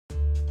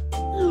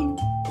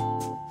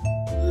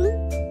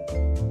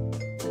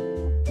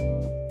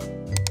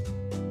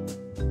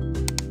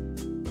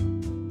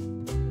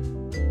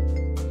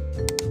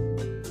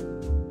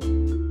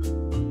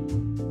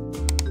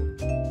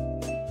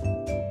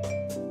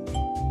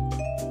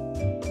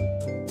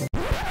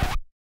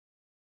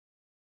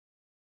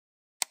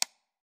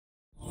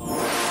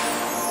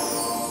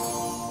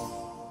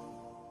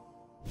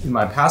In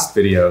my past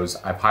videos,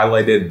 I've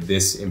highlighted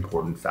this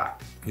important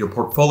fact. Your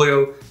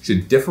portfolio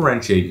should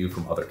differentiate you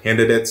from other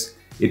candidates.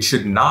 It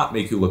should not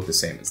make you look the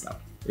same as them.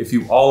 If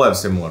you all have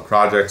similar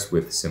projects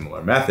with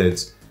similar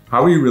methods,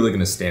 how are you really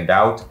going to stand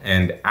out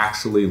and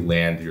actually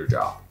land your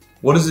job?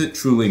 What does it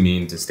truly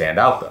mean to stand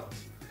out though?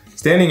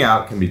 Standing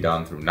out can be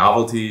done through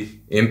novelty,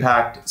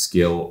 impact,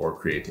 skill, or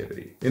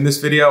creativity. In this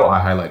video,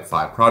 I highlight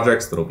 5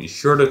 projects that'll be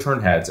sure to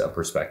turn heads of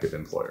prospective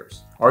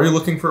employers. Are you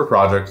looking for a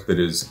project that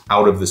is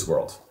out of this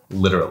world?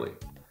 Literally.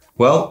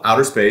 Well,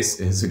 outer space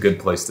is a good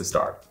place to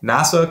start.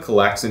 NASA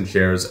collects and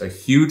shares a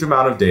huge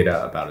amount of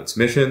data about its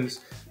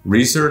missions,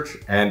 research,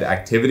 and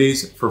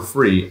activities for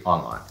free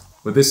online.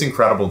 With this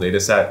incredible data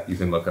set, you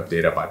can look up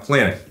data by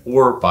planet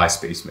or by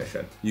space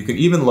mission. You can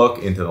even look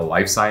into the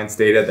life science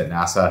data that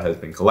NASA has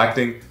been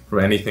collecting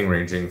from anything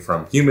ranging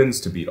from humans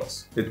to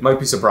beetles. It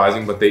might be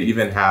surprising, but they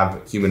even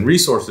have human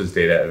resources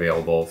data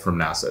available from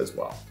NASA as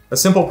well. A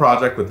simple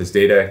project with this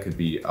data could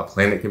be a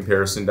planet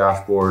comparison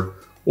dashboard,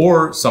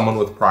 or someone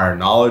with prior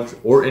knowledge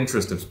or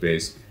interest of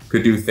space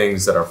could do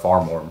things that are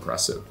far more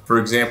impressive. For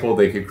example,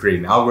 they could create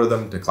an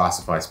algorithm to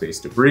classify space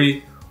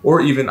debris,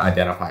 or even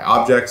identify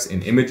objects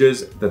in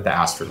images that the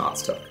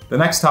astronauts took. The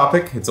next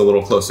topic hits a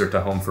little closer to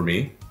home for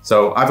me,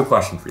 so I have a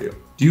question for you.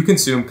 Do you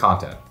consume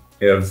content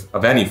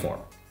of any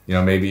form?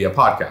 Maybe a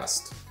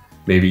podcast,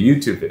 maybe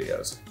YouTube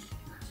videos,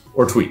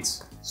 or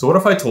tweets. So what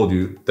if I told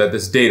you that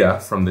this data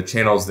from the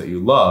channels that you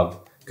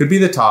love could be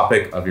the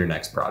topic of your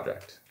next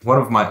project? One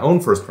of my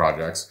own first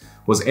projects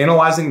was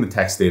analyzing the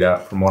text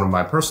data from one of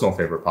my personal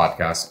favorite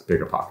podcasts,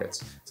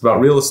 BiggerPockets. It's about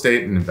real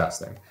estate and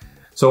investing.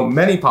 So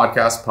many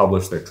podcasts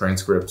publish their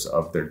transcripts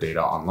of their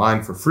data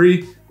online for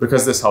free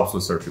because this helps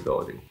with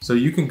searchability. So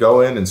you can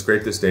go in and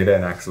scrape this data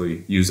and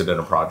actually use it in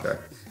a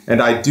project.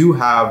 And I do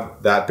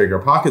have that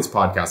BiggerPockets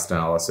podcast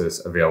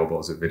analysis available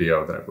as a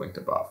video that I've linked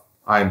above.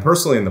 I am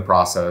personally in the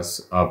process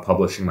of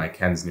publishing my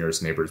Ken's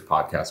Nearest Neighbors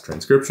podcast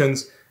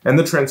transcriptions and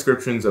the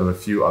transcriptions of a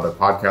few other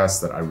podcasts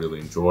that I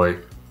really enjoy.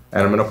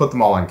 And I'm going to put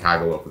them all on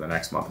Kaggle over the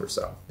next month or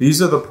so.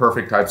 These are the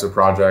perfect types of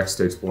projects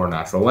to explore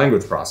natural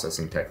language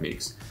processing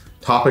techniques,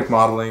 topic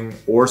modeling,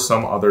 or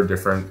some other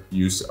different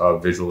use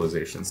of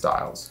visualization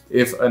styles.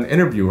 If an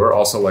interviewer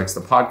also likes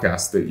the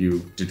podcast that you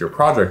did your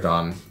project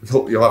on,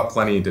 you'll have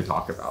plenty to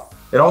talk about.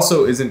 It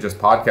also isn't just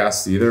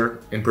podcasts either.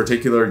 In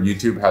particular,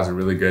 YouTube has a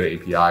really good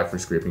API for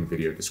scraping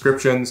video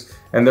descriptions,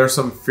 and there's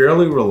some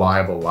fairly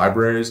reliable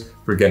libraries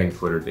for getting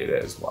Twitter data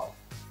as well.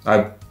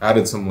 I've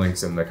added some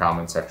links in the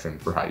comment section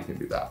for how you can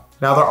do that.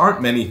 Now, there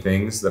aren't many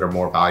things that are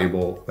more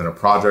valuable than a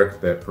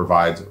project that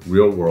provides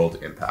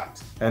real-world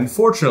impact. And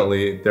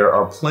fortunately, there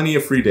are plenty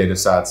of free data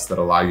sets that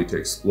allow you to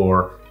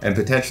explore and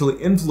potentially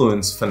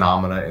influence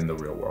phenomena in the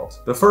real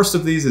world. The first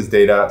of these is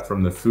data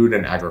from the Food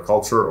and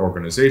Agriculture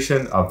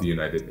Organization of the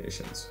United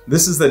Nations.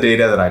 This is the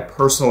data that I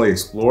personally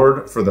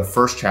explored for the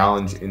first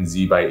challenge in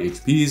Z by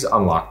HP's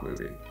Unlocked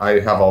movie. I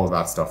have all of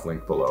that stuff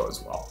linked below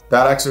as well.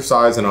 That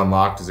exercise in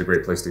Unlocked is a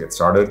great place to get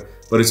started,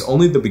 but it's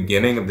only the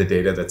beginning of the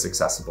data that's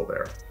accessible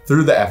there.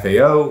 Through the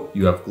FAO,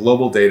 you have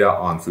global data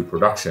on food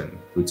production,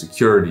 food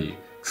security,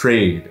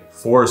 trade,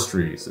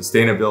 forestry,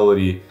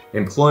 sustainability,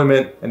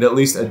 employment, and at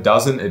least a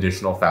dozen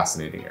additional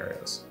fascinating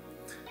areas.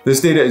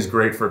 This data is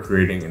great for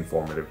creating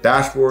informative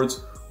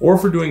dashboards or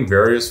for doing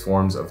various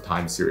forms of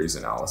time series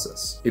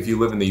analysis. If you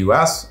live in the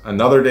US,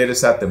 another data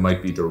set that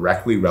might be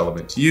directly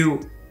relevant to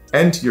you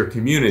and to your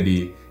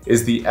community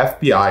is the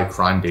FBI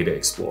Crime Data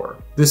Explorer.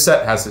 This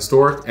set has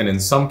historic and in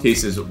some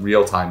cases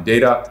real-time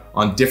data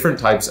on different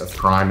types of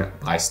crime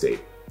by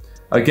state.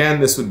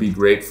 Again, this would be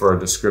great for a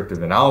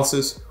descriptive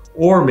analysis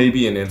or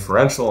maybe an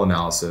inferential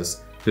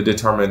analysis to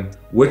determine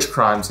which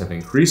crimes have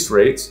increased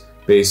rates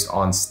based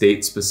on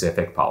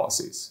state-specific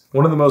policies.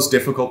 One of the most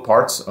difficult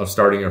parts of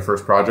starting your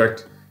first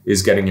project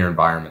is getting your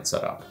environment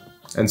set up.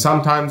 And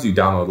sometimes you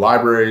download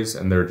libraries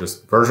and there are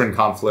just version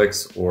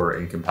conflicts or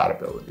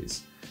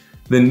incompatibilities.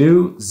 The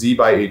new Z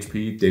by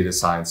HP Data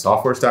Science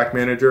Software Stack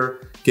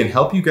Manager can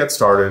help you get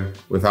started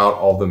without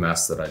all the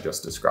mess that I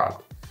just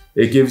described.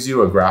 It gives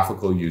you a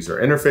graphical user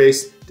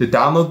interface to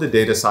download the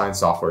data science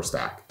software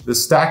stack. The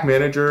Stack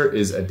Manager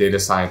is a data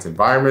science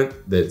environment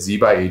that Z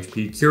by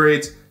HP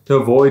curates to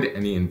avoid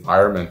any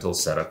environmental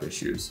setup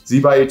issues. Z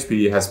by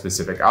HP has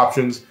specific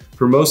options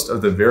for most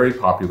of the very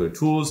popular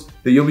tools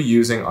that you'll be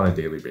using on a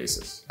daily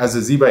basis. As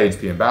a Z by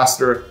HP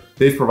ambassador,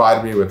 they've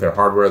provided me with their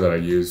hardware that I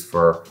use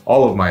for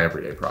all of my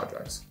everyday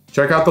projects.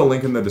 Check out the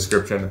link in the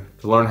description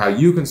to learn how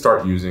you can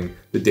start using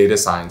the Data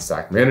Science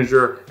Stack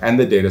Manager and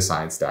the Data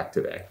Science Stack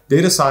today.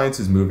 Data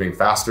science is moving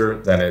faster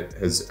than it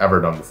has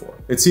ever done before.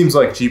 It seems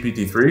like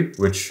GPT-3,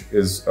 which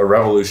is a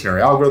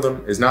revolutionary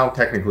algorithm, is now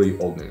technically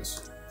old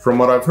news. From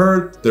what I've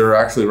heard, there are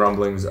actually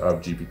rumblings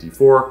of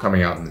GPT-4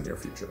 coming out in the near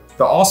future.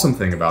 The awesome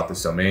thing about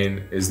this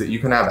domain is that you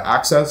can have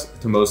access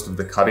to most of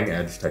the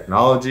cutting-edge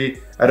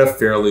technology at a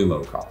fairly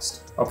low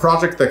cost. A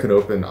project that could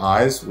open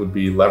eyes would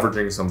be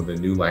leveraging some of the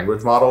new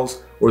language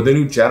models or the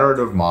new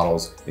generative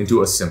models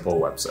into a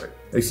simple website.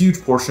 A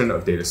huge portion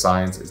of data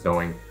science is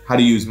knowing how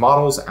to use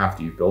models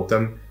after you've built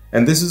them,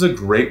 and this is a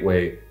great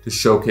way to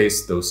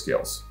showcase those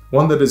skills.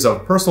 One that is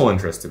of personal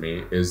interest to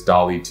me is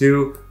DALL-E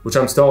 2, which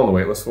I'm still on the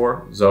waitlist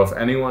for, so if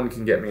anyone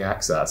can get me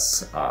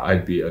access,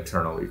 I'd be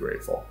eternally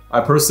grateful. I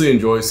personally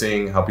enjoy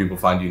seeing how people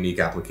find unique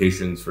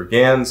applications for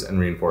GANs and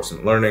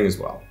reinforcement learning as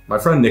well. My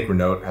friend Nick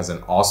Renaud has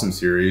an awesome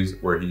series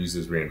where he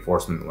uses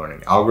reinforcement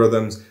learning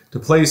algorithms to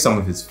play some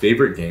of his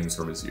favorite games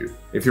from his youth.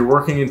 If you're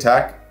working in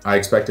tech, I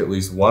expect at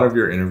least one of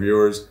your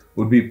interviewers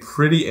would be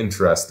pretty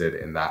interested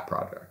in that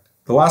project.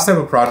 The last type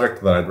of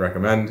project that I'd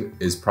recommend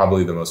is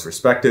probably the most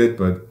respected,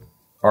 but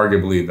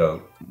arguably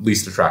the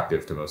least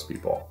attractive to most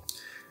people.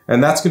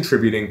 And that's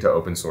contributing to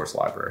open source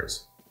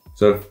libraries.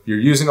 So if you're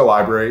using a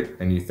library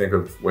and you think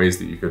of ways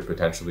that you could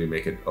potentially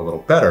make it a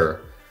little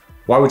better,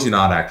 why would you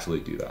not actually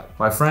do that?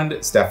 My friend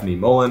Stephanie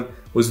Mullen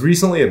was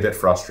recently a bit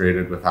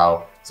frustrated with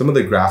how some of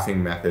the graphing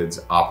methods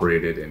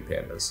operated in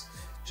Pandas.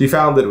 She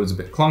found that it was a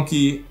bit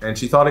clunky and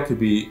she thought it could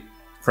be,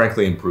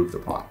 frankly, improved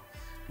upon.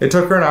 It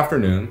took her an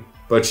afternoon,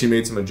 but she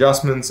made some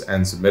adjustments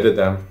and submitted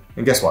them,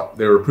 and guess what?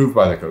 They were approved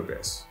by the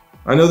codebase.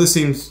 I know this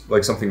seems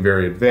like something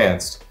very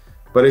advanced,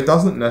 but it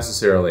doesn't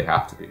necessarily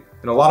have to be.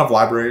 In a lot of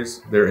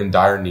libraries, they're in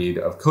dire need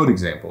of code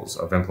examples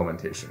of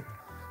implementation.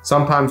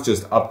 Sometimes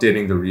just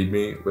updating the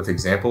README with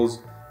examples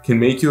can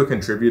make you a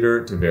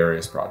contributor to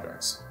various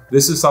projects.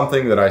 This is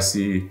something that I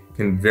see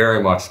can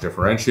very much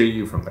differentiate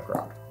you from the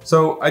crowd.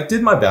 So I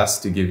did my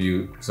best to give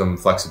you some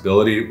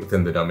flexibility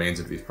within the domains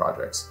of these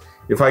projects.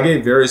 If I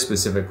gave very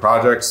specific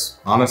projects,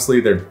 honestly,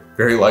 there'd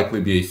very likely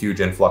be a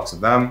huge influx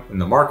of them in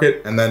the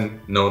market, and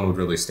then no one would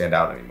really stand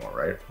out anymore,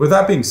 right? With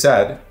that being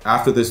said,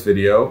 after this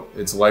video,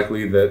 it's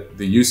likely that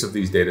the use of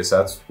these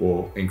datasets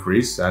will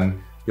increase,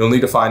 and you'll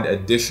need to find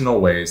additional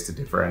ways to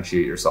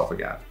differentiate yourself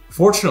again.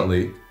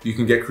 Fortunately, you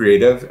can get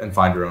creative and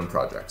find your own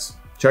projects.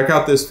 Check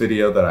out this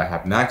video that I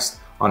have next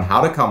on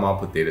how to come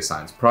up with data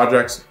science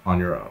projects on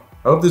your own.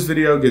 I hope this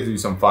video gives you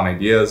some fun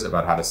ideas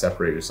about how to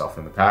separate yourself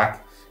from the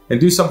pack and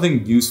do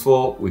something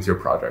useful with your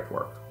project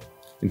work.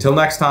 Until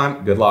next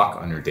time, good luck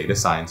on your data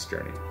science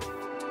journey.